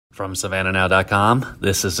From SavannahNow.com,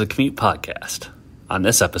 this is a Commute podcast. On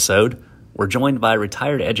this episode, we're joined by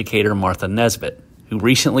retired educator Martha Nesbit, who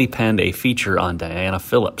recently penned a feature on Dianna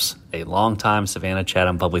Phillips, a longtime Savannah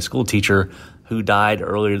Chatham public school teacher who died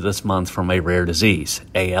earlier this month from a rare disease,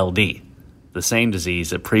 ALD, the same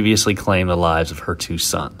disease that previously claimed the lives of her two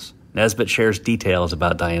sons. Nesbit shares details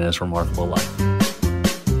about Dianna's remarkable life.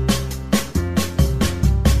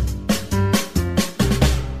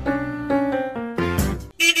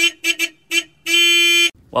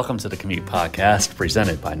 Welcome to the Commute podcast,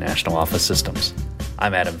 presented by National Office Systems.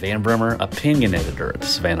 I'm Adam Van Brimmer, opinion editor at the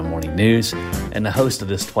Savannah Morning News, and the host of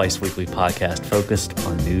this twice-weekly podcast focused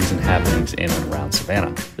on news and happenings in and around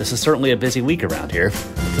Savannah. This is certainly a busy week around here,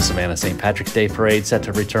 with the Savannah St. Patrick's Day Parade set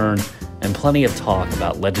to return, and plenty of talk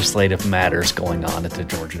about legislative matters going on at the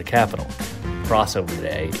Georgia Capitol. Crossover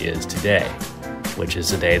Day is today, which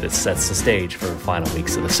is the day that sets the stage for the final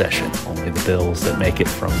weeks of the session. Only the bills that make it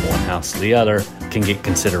from one house to the other can get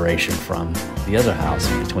consideration from the other house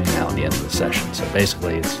between now and the end of the session. So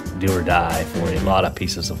basically, it's do or die for a lot of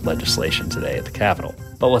pieces of legislation today at the Capitol.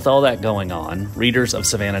 But with all that going on, readers of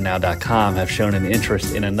SavannahNow.com have shown an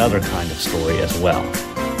interest in another kind of story as well,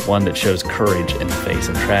 one that shows courage in the face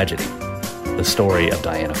of tragedy. The story of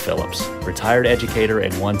Dianna Phillips. Retired educator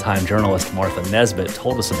and one-time journalist Martha Nesbit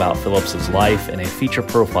told us about Phillips's life in a feature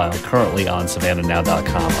profile currently on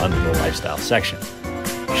SavannahNow.com under the lifestyle section.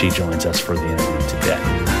 She joins us for the interview today.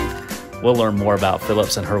 We'll learn more about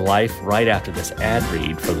Phillips and her life right after this ad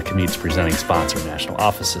read for the Commute's presenting sponsor, National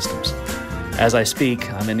Office Systems. As I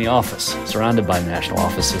speak, I'm in the office, surrounded by National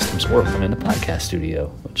Office Systems work. I'm in the podcast studio,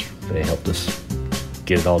 which they helped us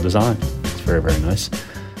get it all designed. It's very, very nice.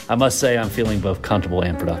 I must say I'm feeling both comfortable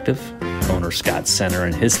and productive. Owner Scott Center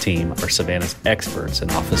and his team are Savannah's experts in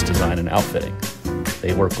office design and outfitting.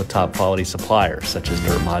 They work with top quality suppliers such as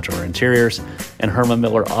Dirt Modular Interiors and Herman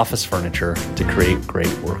Miller Office Furniture to create great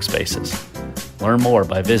workspaces. Learn more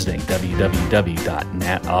by visiting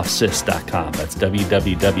www.natoffsys.com. That's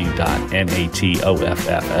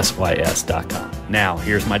www.natoffsys.com. Now,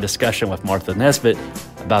 here's my discussion with Martha Nesbit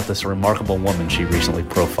about this remarkable woman she recently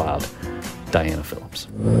profiled, Dianna Phillips.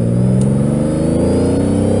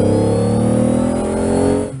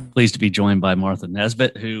 Pleased to be joined by Martha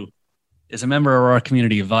Nesbit, who is a member of our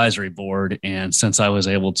community advisory board. And since I was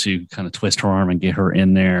able to kind of twist her arm and get her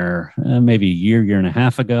in there maybe a year and a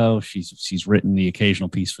half ago, she's written the occasional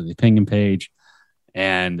piece for the opinion page.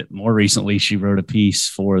 And more recently, she wrote a piece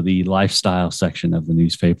for the lifestyle section of the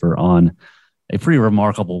newspaper on a pretty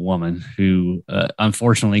remarkable woman who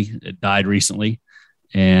unfortunately died recently.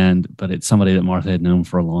 But it's somebody that Martha had known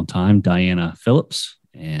for a long time, Dianna Phillips.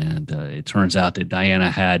 And it turns out that Dianna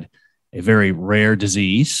had a very rare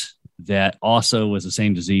disease that also was the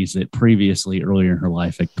same disease that previously, earlier in her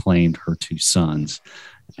life, had claimed her two sons.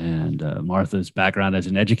 And Martha's background as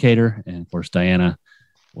an educator, and of course, Dianna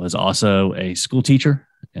was also a school teacher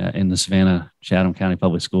in the Savannah Chatham County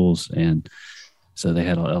Public Schools. And so they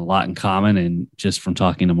had a lot in common. And just from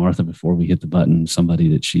talking to Martha before we hit the button, somebody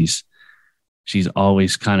that she's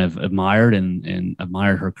always kind of admired and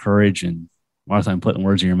admired her courage. And Martha, I'm putting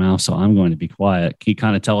words in your mouth, so I'm going to be quiet. Can you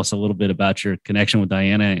kind of tell us a little bit about your connection with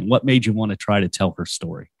Dianna and what made you want to try to tell her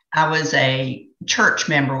story? I was a church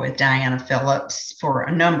member with Dianna Phillips for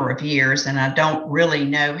a number of years, and I don't really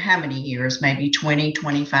know how many years, maybe 20,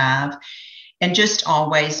 25, and just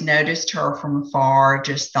always noticed her from afar,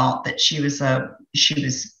 just thought that she was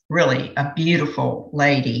really a beautiful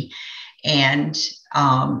lady, and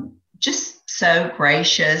just so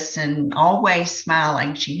gracious and always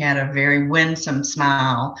smiling. She had a very winsome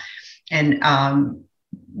smile, and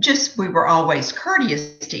we were always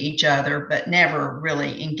courteous to each other, but never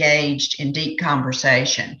really engaged in deep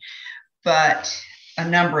conversation. But a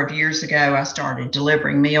number of years ago, I started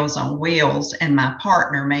delivering Meals on Wheels, and my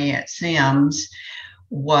partner, Mayette Sims,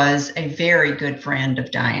 was a very good friend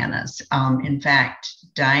of Dianna's. In fact,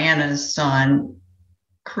 Dianna's son,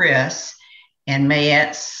 Chris, and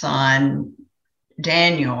Mayette's son,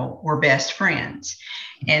 Daniel, were best friends.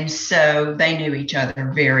 And so they knew each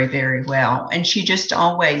other very, very well. And she just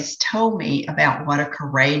always told me about what a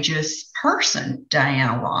courageous person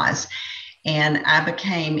Dianna was. And I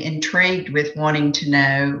became intrigued with wanting to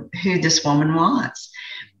know who this woman was.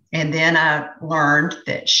 And then I learned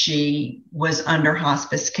that she was under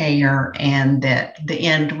hospice care and that the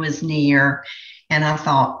end was near. And I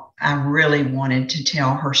thought I really wanted to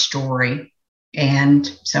tell her story. And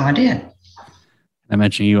so I did. I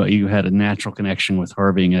mentioned you had a natural connection with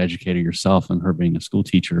her being an educator yourself and her being a school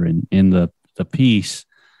teacher. And in the piece,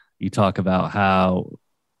 you talk about how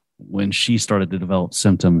when she started to develop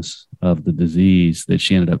symptoms of the disease that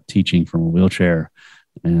she ended up teaching from a wheelchair,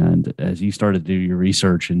 And as you started to do your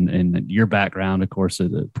research and your background, of course,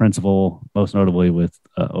 as a principal, most notably with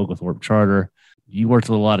Oglethorpe Charter, you worked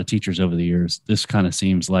with a lot of teachers over the years. This kind of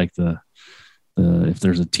seems like the if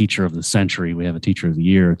there's a teacher of the century, we have a teacher of the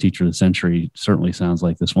year. A teacher of the century certainly sounds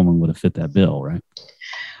like this woman would have fit that bill, right?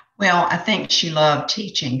 Well, I think she loved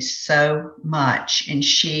teaching so much, and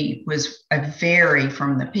she was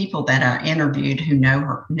from the people that I interviewed who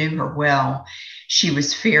knew her well, she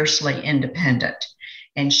was fiercely independent,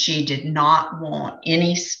 and she did not want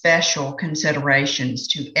any special considerations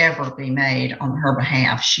to ever be made on her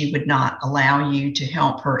behalf. She would not allow you to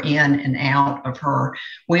help her in and out of her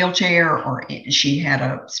wheelchair, or she had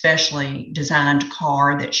a specially designed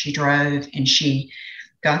car that she drove, and she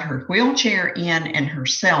got her wheelchair in and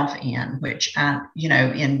herself in, which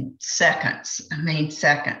in seconds.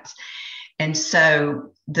 And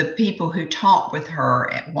so the people who taught with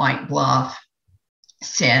her at White Bluff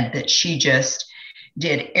said that she just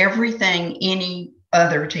did everything any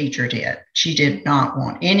other teacher did. She did not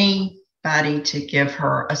want anybody to give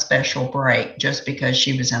her a special break just because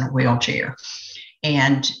she was in a wheelchair.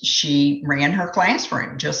 And she ran her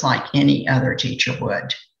classroom just like any other teacher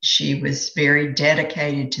would. She was very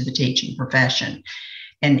dedicated to the teaching profession.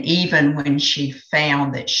 And even when she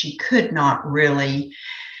found that she could not really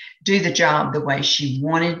do the job the way she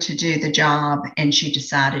wanted to do the job, and she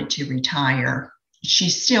decided to retire, she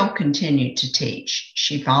still continued to teach.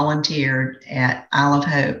 She volunteered at Isle of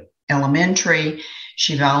Hope Elementary.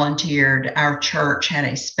 She volunteered. Our church had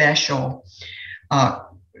a special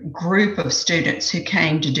group of students who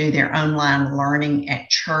came to do their online learning at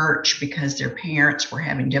church because their parents were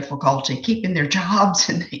having difficulty keeping their jobs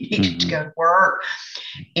and they needed to go to work.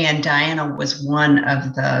 And Dianna was one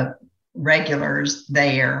of the regulars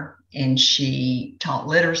there, and she taught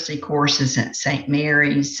literacy courses at St.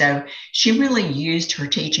 Mary's. So she really used her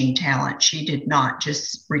teaching talent. She did not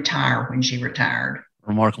just retire when she retired.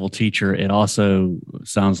 Remarkable teacher. It also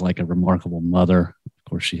sounds like a remarkable mother. Of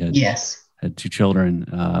course, she had two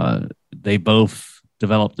children. They both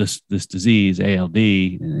developed this disease, ALD,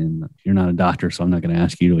 and you're not a doctor, so I'm not going to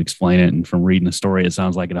ask you to explain it. And from reading the story, it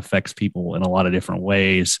sounds like it affects people in a lot of different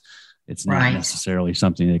ways. It's not necessarily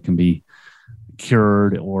something that can be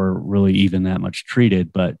cured or really even that much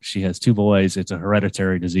treated, but she has two boys. It's a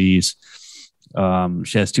hereditary disease.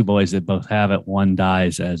 She has two boys that both have it. One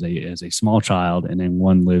dies as a small child, and then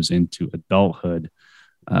one lives into adulthood.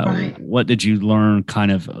 What did you learn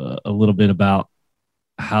kind of a little bit about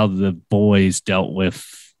how the boys dealt with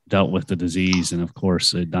the disease, and of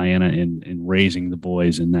course Dianna in raising the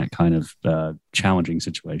boys in that kind of challenging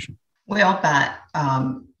situation? Well, but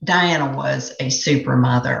Dianna was a super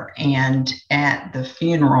mother, and at the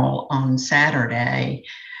funeral on Saturday,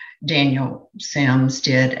 Daniel Sims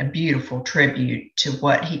did a beautiful tribute to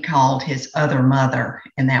what he called his other mother,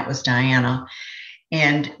 and that was Dianna,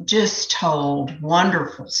 and just told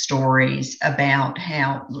wonderful stories about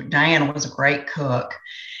how Dianna was a great cook,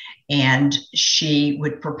 and she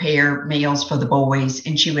would prepare meals for the boys,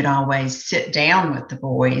 and she would always sit down with the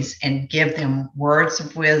boys and give them words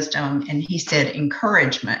of wisdom. And he said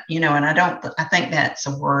encouragement, and I think that's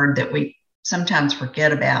a word that we sometimes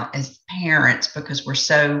forget about as parents because we're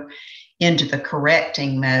so into the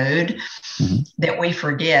correcting mode that we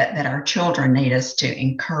forget that our children need us to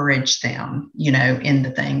encourage them, in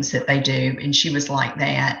the things that they do. And she was like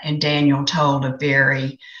that. And Daniel told a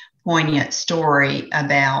very poignant story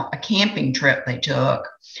about a camping trip they took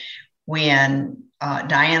when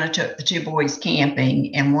Dianna took the two boys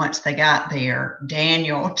camping. And once they got there,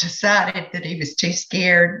 Daniel decided that he was too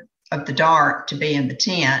scared of the dark to be in the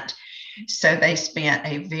tent. So they spent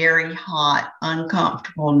a very hot,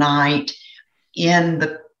 uncomfortable night in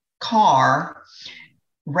the car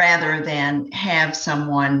rather than have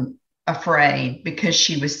someone afraid, because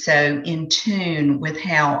she was so in tune with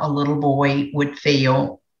how a little boy would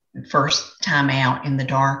feel first time out in the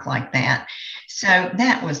dark like that. So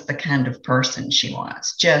that was the kind of person she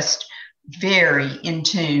was, just very in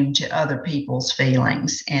tune to other people's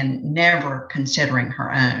feelings and never considering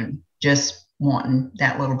her own, just wanting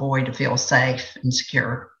that little boy to feel safe and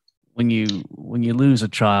secure. When you lose a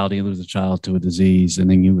child, you lose a child to a disease,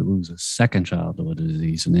 and then you lose a second child to a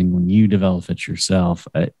disease. And then when you develop it yourself,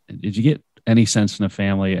 did you get any sense from the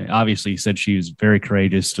family? Obviously, you said she was very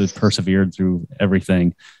courageous, persevered through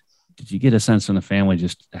everything. Did you get a sense from the family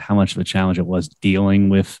just how much of a challenge it was dealing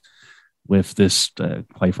with this,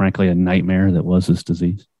 quite frankly, a nightmare that was this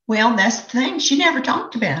disease? Well, that's the thing. She never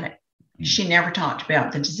talked about it. She never talked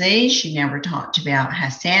about the disease. She never talked about how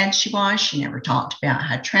sad she was. She never talked about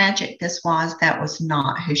how tragic this was. That was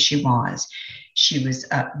not who she was. She was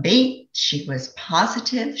upbeat. She was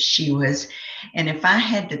positive. And if I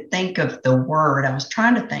had to think of the word, I was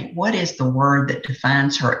trying to think, what is the word that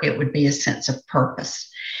defines her? It would be a sense of purpose,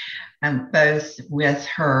 both with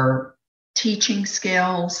her teaching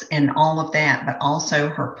skills and all of that, but also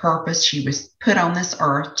her purpose. She was put on this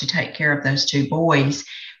earth to take care of those two boys,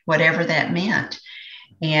 whatever that meant.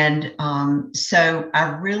 And so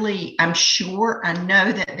I'm sure, I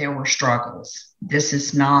know that there were struggles. This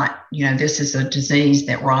is not, this is a disease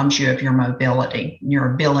that robs you of your mobility,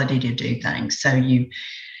 your ability to do things. So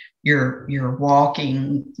you're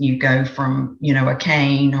walking, you go from, a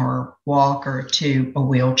cane or walker to a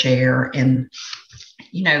wheelchair. And,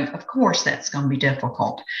 of course, that's going to be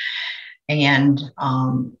difficult. And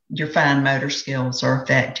your fine motor skills are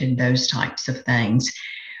affected, those types of things.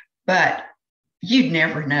 But you'd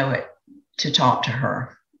never know it to talk to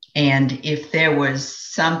her. And if there was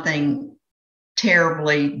something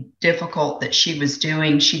terribly difficult that she was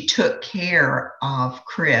doing, she took care of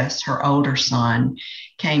Chris, her older son,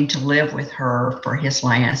 came to live with her for his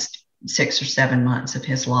last 6 or 7 months of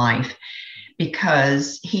his life,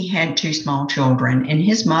 because he had 2 small children and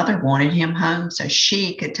his mother wanted him home so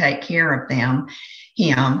she could take care of him.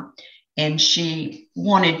 And she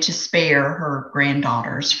wanted to spare her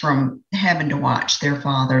granddaughters from having to watch their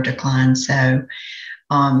father decline. So,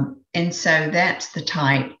 and so that's the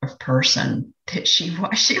type of person that she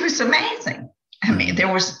was. She was amazing. I mean,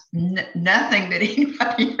 there was nothing that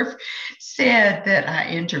anybody ever said that I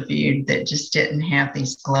interviewed that just didn't have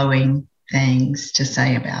these glowing things to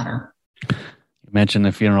say about her. You mentioned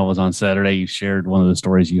the funeral was on Saturday. You shared one of the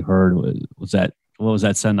stories you heard. What was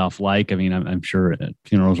that send-off like? I mean, I'm sure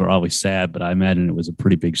funerals are always sad, but I imagine it was a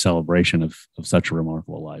pretty big celebration of such a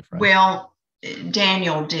remarkable life, right? Well,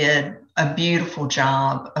 Daniel did a beautiful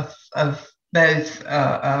job of both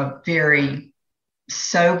a very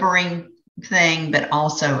sobering thing, but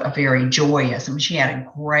also a very joyous. I mean, she had a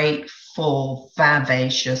great, full,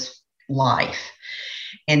 vivacious life.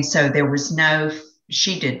 And so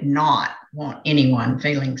she did not want anyone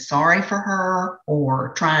feeling sorry for her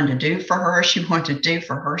or trying to do for her. She wanted to do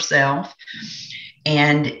for herself.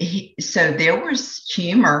 And so there was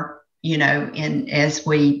humor, as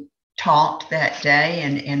we talked that day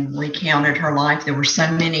and recounted her life. There were so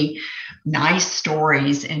many nice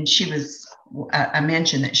stories. And I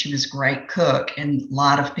mentioned that she was a great cook, and a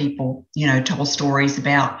lot of people, told stories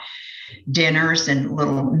about dinners and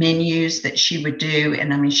little menus that she would do.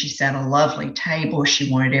 And I mean, she set a lovely table.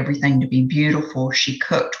 She wanted everything to be beautiful. She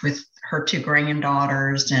cooked with her 2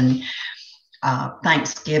 granddaughters, and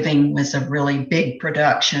Thanksgiving was a really big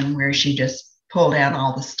production where she just pulled out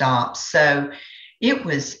all the stops. So it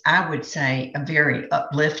was, I would say, a very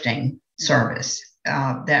uplifting service.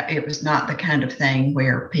 That it was not the kind of thing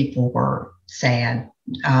where people were sad.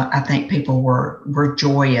 I think people were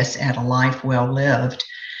joyous at a life well lived.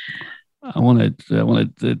 I wanted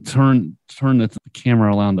to turn the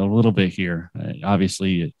camera around a little bit here.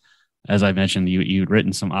 Obviously, as I mentioned, you'd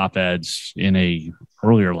written some op-eds in a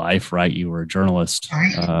earlier life, right? You were a journalist.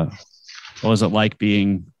 What was it like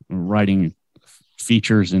writing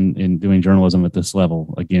features and doing journalism at this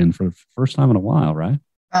level again for the first time in a while, right?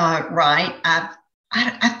 Right.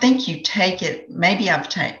 I think you take it. Maybe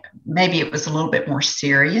it was a little bit more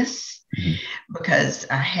serious. Mm-hmm. Because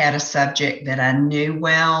I had a subject that I knew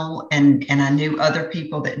well, and I knew other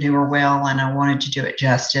people that knew her well, and I wanted to do it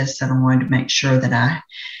justice, and I wanted to make sure that I,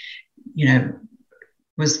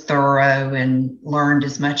 was thorough and learned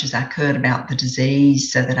as much as I could about the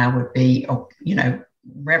disease so that I would be,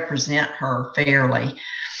 represent her fairly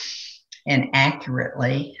and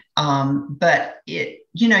accurately. But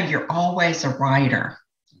you're always a writer,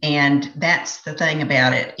 and that's the thing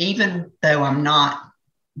about it. Even though I'm not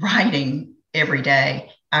writing every day,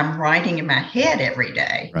 I'm writing in my head every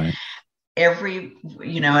day. Right.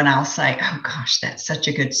 And I'll say, oh gosh, that's such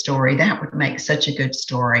a good story. That would make such a good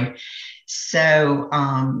story. So,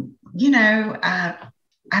 I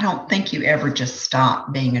don't think you ever just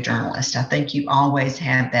stop being a journalist. I think you always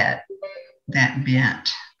have that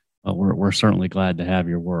bent. Well, we're certainly glad to have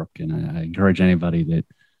your work. And I encourage anybody that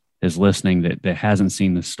is listening that hasn't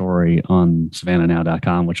seen the story on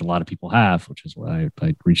SavannahNow.com, which a lot of people have, which is why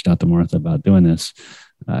I reached out to Martha about doing this.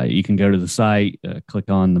 You can go to the site,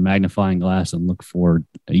 click on the magnifying glass and look for,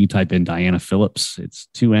 you type in Dianna Phillips. It's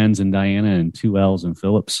 2 N's in Diana and 2 L's in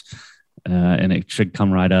Phillips. And it should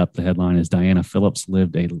come right up. The headline is Dianna Phillips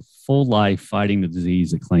lived a full life fighting the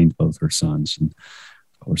disease that claimed both her sons. And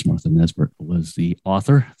of course, Martha Nesbit was the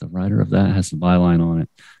author, the writer of that, has the byline on it.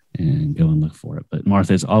 And go and look for it. But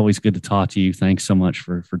Martha, it's always good to talk to you. Thanks so much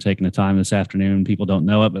for taking the time this afternoon. People don't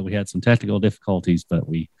know it, but we had some technical difficulties, but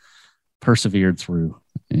we persevered through.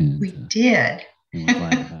 And we did. And we're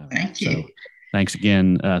glad to have it. Thank you. So, thanks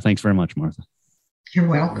again. Thanks very much, Martha. You're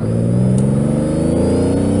welcome.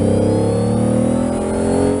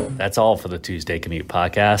 That's all for the Tuesday Commute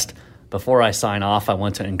podcast. Before I sign off, I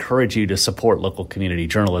want to encourage you to support local community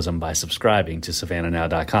journalism by subscribing to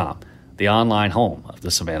SavannahNow.com, the online home of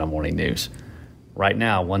the Savannah Morning News. Right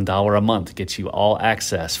now, $1 a month gets you all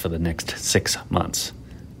access for the next 6 months.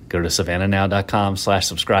 Go to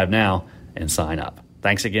SavannahNow.com/subscribe now and sign up.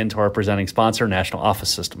 Thanks again to our presenting sponsor, National Office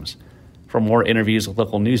Systems. For more interviews with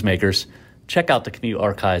local newsmakers, check out the Commute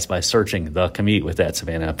archives by searching The Commute with that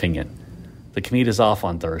Savannah opinion. The Commute is off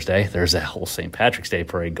on Thursday. There's a whole St. Patrick's Day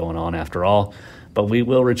parade going on after all, but we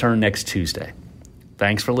will return next Tuesday.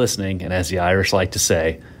 Thanks for listening, and as the Irish like to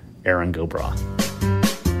say, Aaron go bragh.